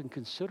stop and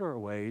consider our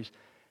ways.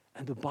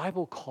 And the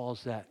Bible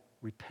calls that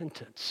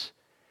repentance.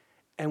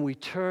 And we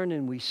turn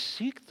and we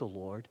seek the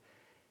Lord.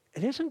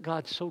 And isn't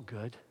God so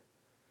good?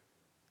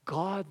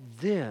 God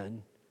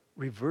then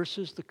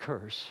reverses the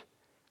curse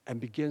and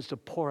begins to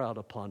pour out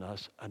upon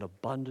us an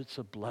abundance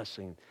of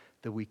blessing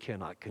that we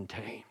cannot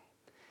contain.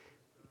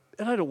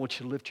 And I don't want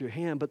you to lift your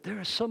hand, but there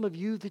are some of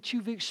you that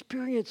you've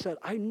experienced that.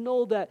 I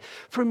know that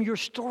from your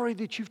story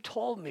that you've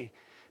told me,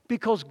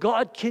 because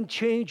God can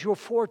change your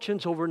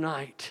fortunes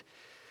overnight.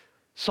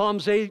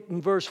 Psalms 8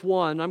 and verse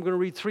 1, I'm going to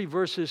read 3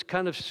 verses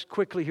kind of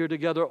quickly here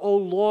together. O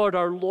Lord,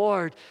 our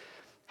Lord,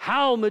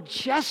 how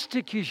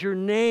majestic is your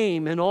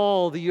name in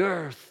all the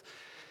earth.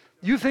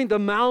 You think the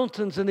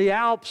mountains and the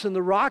Alps and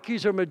the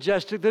Rockies are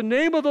majestic. The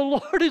name of the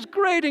Lord is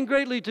great and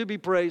greatly to be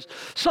praised.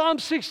 Psalm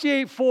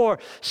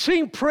 68:4,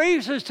 sing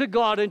praises to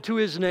God and to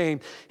His name.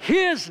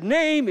 His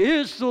name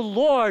is the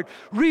Lord.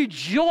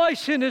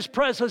 Rejoice in His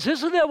presence.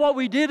 Isn't that what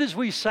we did as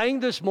we sang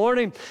this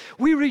morning?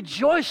 We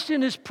rejoiced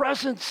in His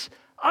presence.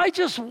 I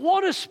just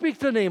want to speak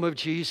the name of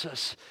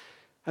Jesus.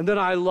 And then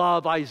I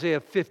love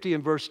Isaiah 50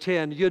 and verse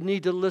 10. You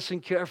need to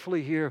listen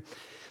carefully here.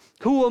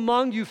 Who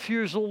among you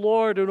fears the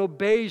Lord and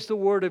obeys the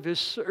word of His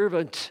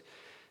servant?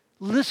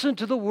 Listen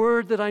to the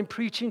word that I'm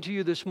preaching to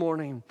you this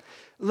morning.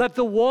 Let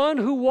the one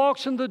who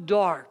walks in the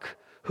dark,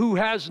 who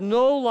has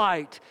no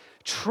light,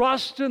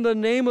 trust in the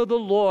name of the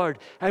Lord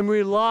and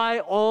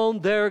rely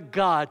on their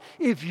God.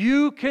 If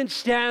you can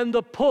stand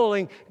the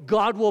pulling,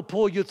 God will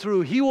pull you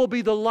through. He will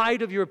be the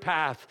light of your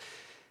path.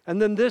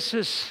 And then this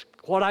is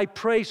what I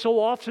pray so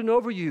often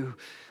over you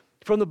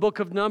from the book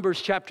of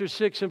Numbers, chapter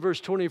 6 and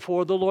verse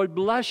 24. The Lord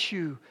bless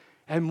you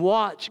and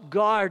watch,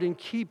 guard, and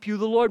keep you.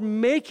 The Lord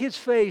make His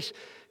face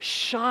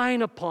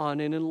shine upon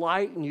and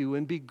enlighten you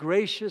and be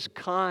gracious,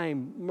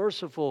 kind,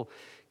 merciful,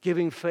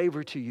 giving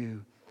favor to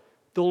you.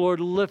 The Lord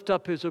lift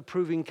up His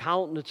approving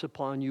countenance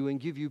upon you and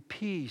give you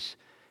peace,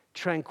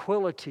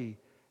 tranquility,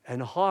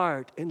 and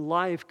heart and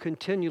life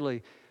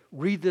continually.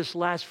 Read this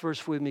last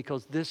verse with me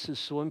because this is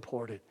so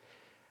important.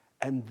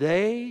 And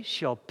they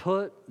shall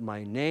put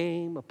my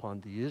name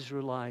upon the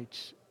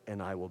Israelites,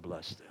 and I will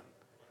bless them.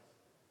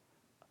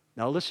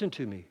 Now listen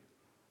to me.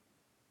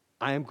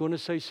 I am going to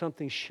say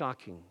something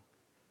shocking.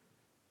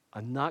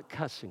 I'm not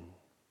cussing.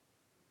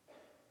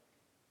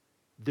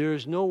 There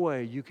is no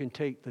way you can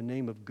take the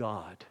name of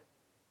God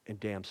and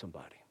damn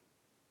somebody.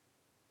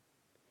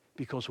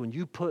 Because when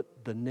you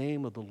put the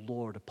name of the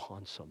Lord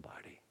upon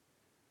somebody,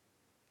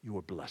 you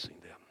are blessing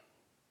them.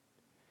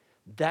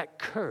 That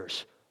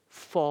curse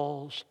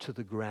falls to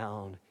the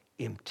ground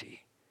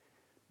empty.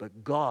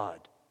 But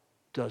God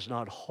does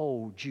not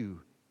hold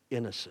you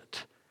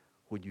innocent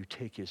when you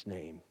take His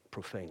name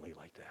profanely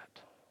like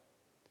that.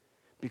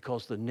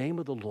 Because the name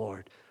of the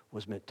Lord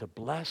was meant to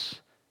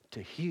bless,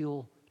 to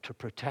heal, to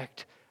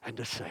protect, and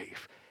to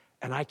save.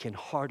 And I can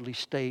hardly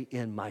stay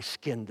in my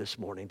skin this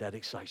morning. That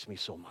excites me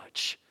so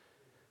much.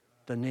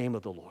 The name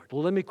of the Lord.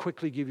 Well, let me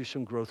quickly give you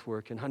some growth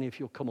work. And honey, if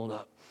you'll come on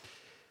up.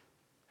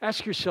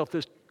 Ask yourself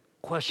this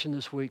question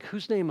this week.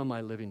 Whose name am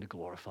I living to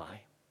glorify?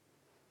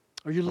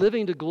 Are you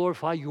living to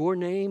glorify your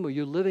name? Are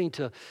you living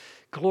to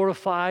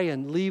glorify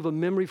and leave a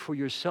memory for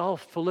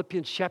yourself?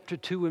 Philippians chapter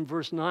 2 and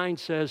verse 9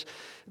 says,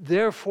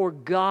 therefore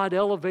God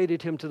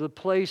elevated Him to the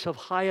place of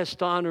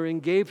highest honor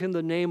and gave Him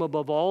the name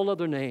above all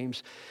other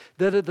names,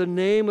 that at the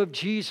name of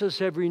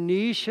Jesus every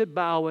knee should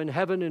bow in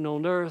heaven and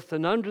on earth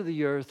and under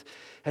the earth,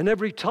 and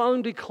every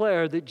tongue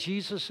declare that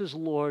Jesus is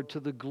Lord, to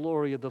the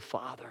glory of the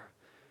Father.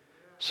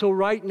 So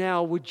right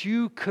now, would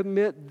you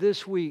commit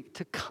this week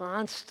to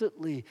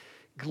constantly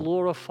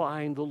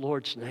glorifying the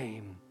Lord's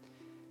name?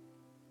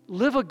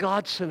 Live a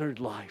God-centered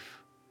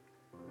life.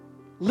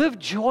 Live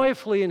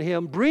joyfully in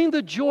Him. Bring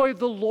the joy of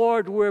the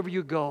Lord wherever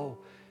you go.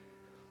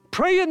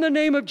 Pray in the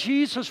name of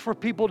Jesus for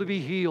people to be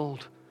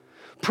healed.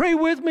 Pray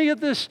with me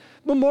at this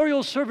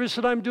memorial service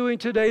that I'm doing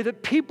today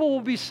that people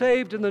will be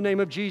saved in the name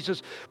of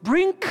Jesus.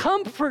 Bring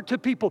comfort to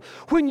people.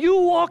 When you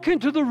walk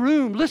into the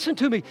room, listen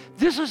to me,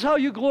 this is how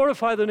you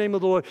glorify the name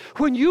of the Lord.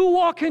 When you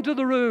walk into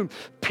the room,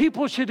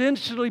 people should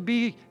instantly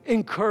be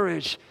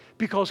encouraged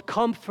because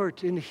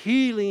comfort and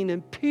healing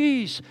and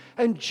peace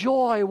and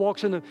joy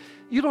walks in them.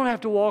 You don't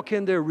have to walk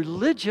in there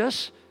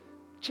religious.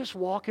 Just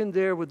walk in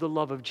there with the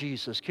love of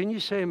Jesus. Can you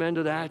say amen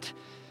to that?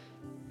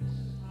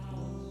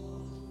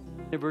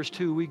 In verse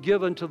 2, we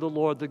give unto the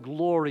Lord the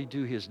glory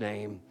due his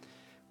name.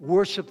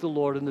 Worship the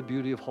Lord in the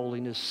beauty of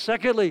holiness.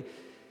 Secondly,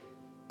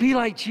 be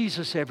like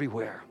Jesus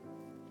everywhere.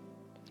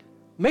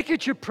 Make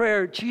it your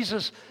prayer,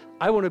 Jesus,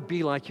 I want to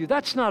be like you.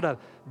 That's not a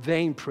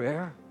vain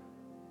prayer.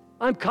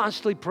 I'm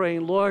constantly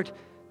praying, Lord,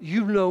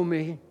 you know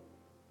me.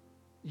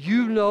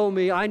 You know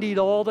me. I need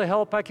all the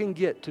help I can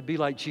get to be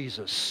like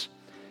Jesus.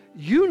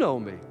 You know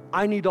me.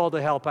 I need all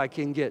the help I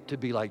can get to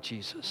be like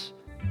Jesus.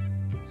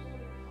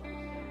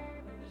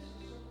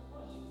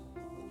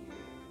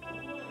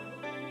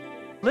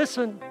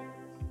 Listen,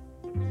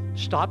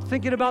 stop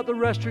thinking about the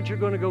restaurant you're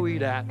going to go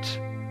eat at.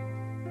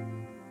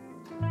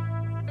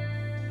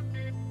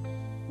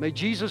 May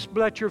Jesus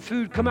let your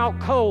food come out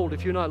cold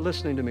if you're not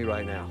listening to me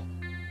right now.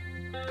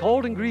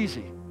 Cold and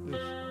greasy.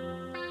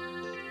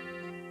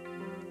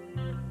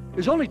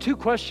 There's only two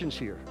questions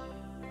here.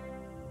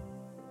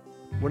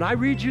 When I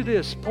read you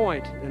this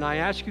point and I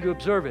ask you to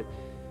observe it,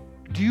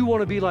 do you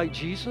want to be like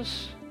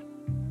Jesus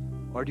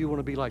or do you want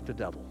to be like the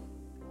devil?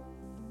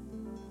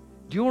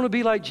 Do you want to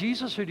be like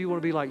Jesus or do you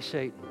want to be like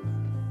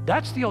Satan?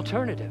 That's the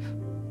alternative.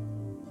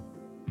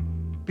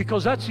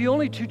 Because that's the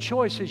only two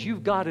choices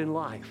you've got in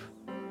life.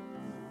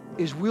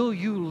 Is will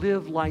you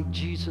live like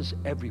Jesus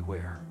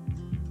everywhere?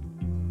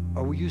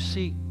 Or will you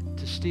seek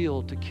to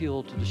steal, to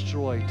kill, to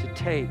destroy, to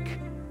take?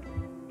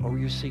 Or will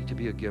you seek to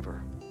be a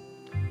giver?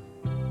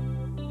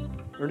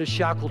 Ernest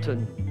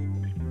Shackleton,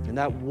 in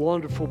that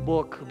wonderful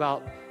book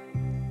about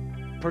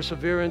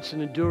perseverance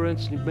and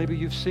endurance, and maybe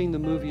you've seen the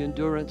movie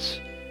Endurance.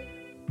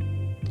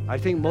 I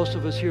think most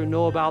of us here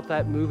know about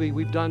that movie.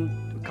 We've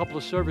done a couple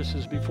of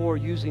services before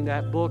using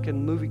that book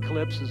and movie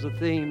clips as a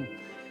theme.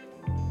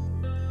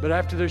 But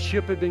after their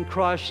ship had been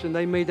crushed and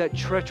they made that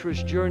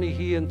treacherous journey,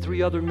 he and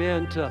 3 other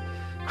men, to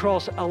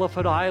cross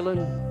Elephant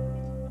Island.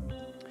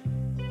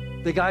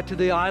 They got to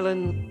the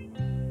island.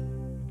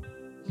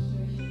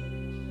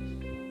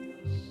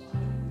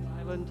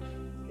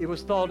 It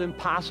was thought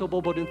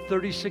impossible, but in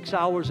 36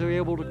 hours they were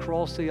able to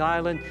cross the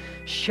island.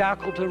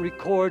 Shackleton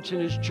records in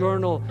his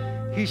journal,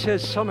 he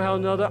says, somehow or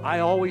another, I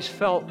always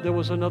felt there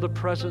was another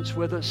presence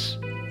with us.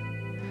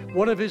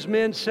 One of his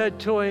men said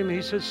to him,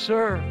 he said,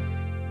 sir,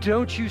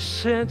 don't you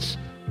sense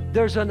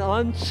there's an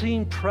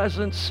unseen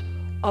presence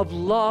of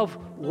love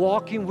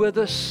walking with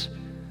us?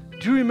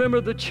 Do you remember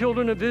the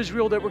children of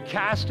Israel that were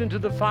cast into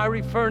the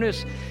fiery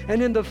furnace?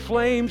 And in the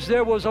flames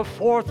there was a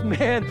 4th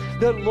man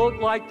that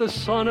looked like the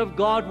Son of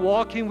God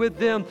walking with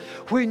them.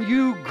 When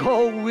you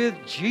go with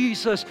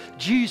Jesus,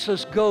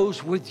 Jesus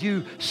goes with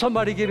you.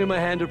 Somebody give him a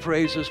hand of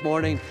praise this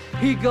morning.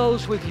 He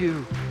goes with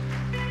you.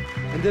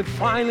 And then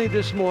finally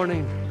this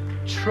morning,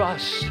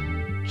 trust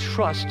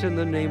in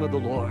the name of the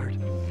Lord.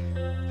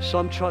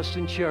 Some trust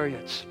in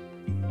chariots,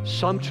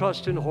 some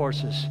trust in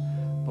horses,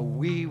 but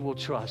we will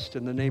trust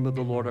in the name of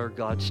the Lord our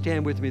God.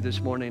 Stand with me this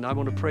morning. I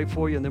want to pray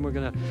for you, and then we're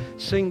going to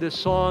sing this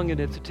song, and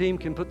if the team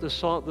can put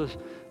the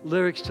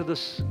lyrics to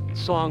this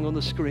song on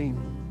the screen.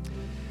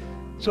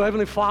 So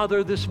Heavenly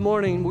Father, this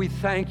morning we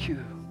thank you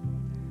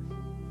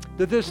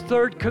that this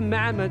 3rd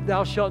commandment,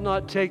 thou shalt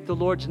not take the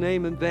Lord's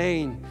name in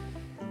vain,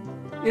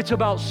 it's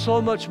about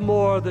so much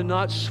more than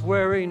not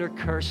swearing or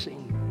cursing.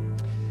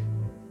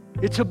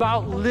 It's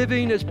about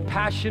living as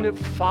passionate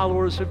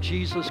followers of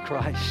Jesus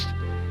Christ.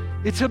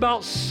 It's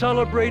about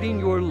celebrating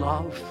your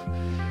love.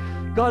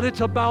 God,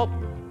 it's about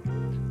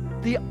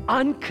the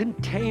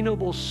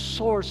uncontainable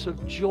source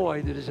of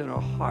joy that is in our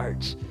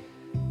hearts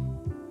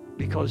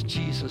because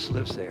Jesus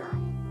lives there.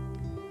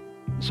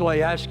 So I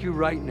ask you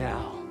right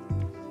now,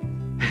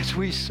 as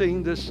we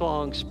sing this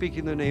song,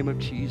 speaking the name of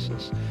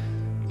Jesus,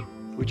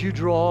 would you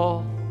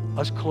draw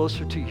us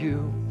closer to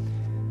you?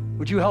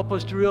 Would you help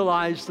us to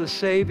realize the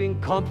saving,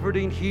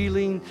 comforting,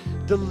 healing,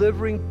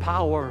 delivering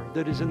power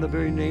that is in the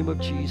very name of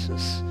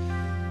Jesus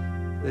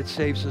that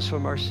saves us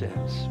from our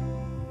sins?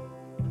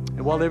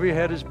 And while every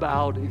head is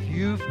bowed, if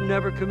you've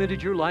never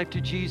committed your life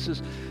to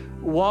Jesus,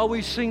 while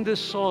we sing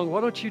this song,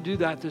 why don't you do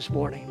that this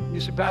morning?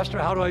 You say, Pastor,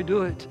 how do I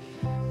do it?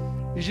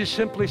 You just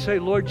simply say,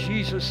 Lord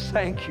Jesus,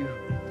 thank you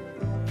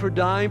for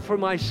dying for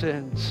my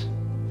sins.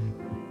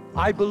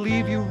 I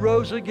believe you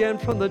rose again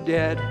from the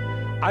dead.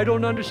 I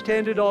don't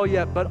understand it all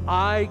yet, but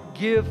I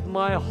give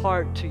my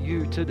heart to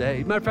you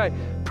today. Matter of fact,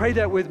 pray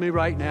that with me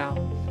right now.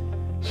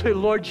 Say,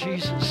 Lord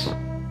Jesus,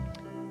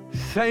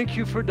 thank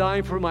you for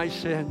dying for my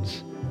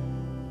sins.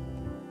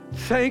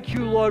 Thank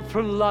you, Lord,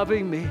 for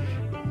loving me.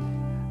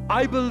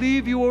 I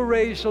believe you were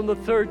raised on the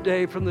 3rd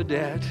day from the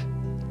dead,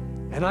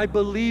 and I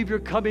believe you're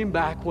coming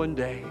back one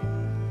day.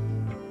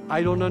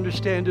 I don't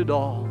understand it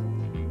all,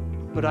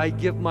 but I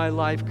give my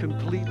life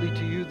completely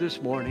to you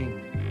this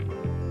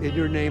morning. In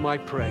your name I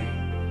pray.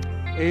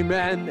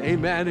 Amen,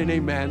 amen, and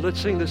amen. Let's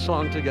sing this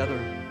song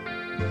together.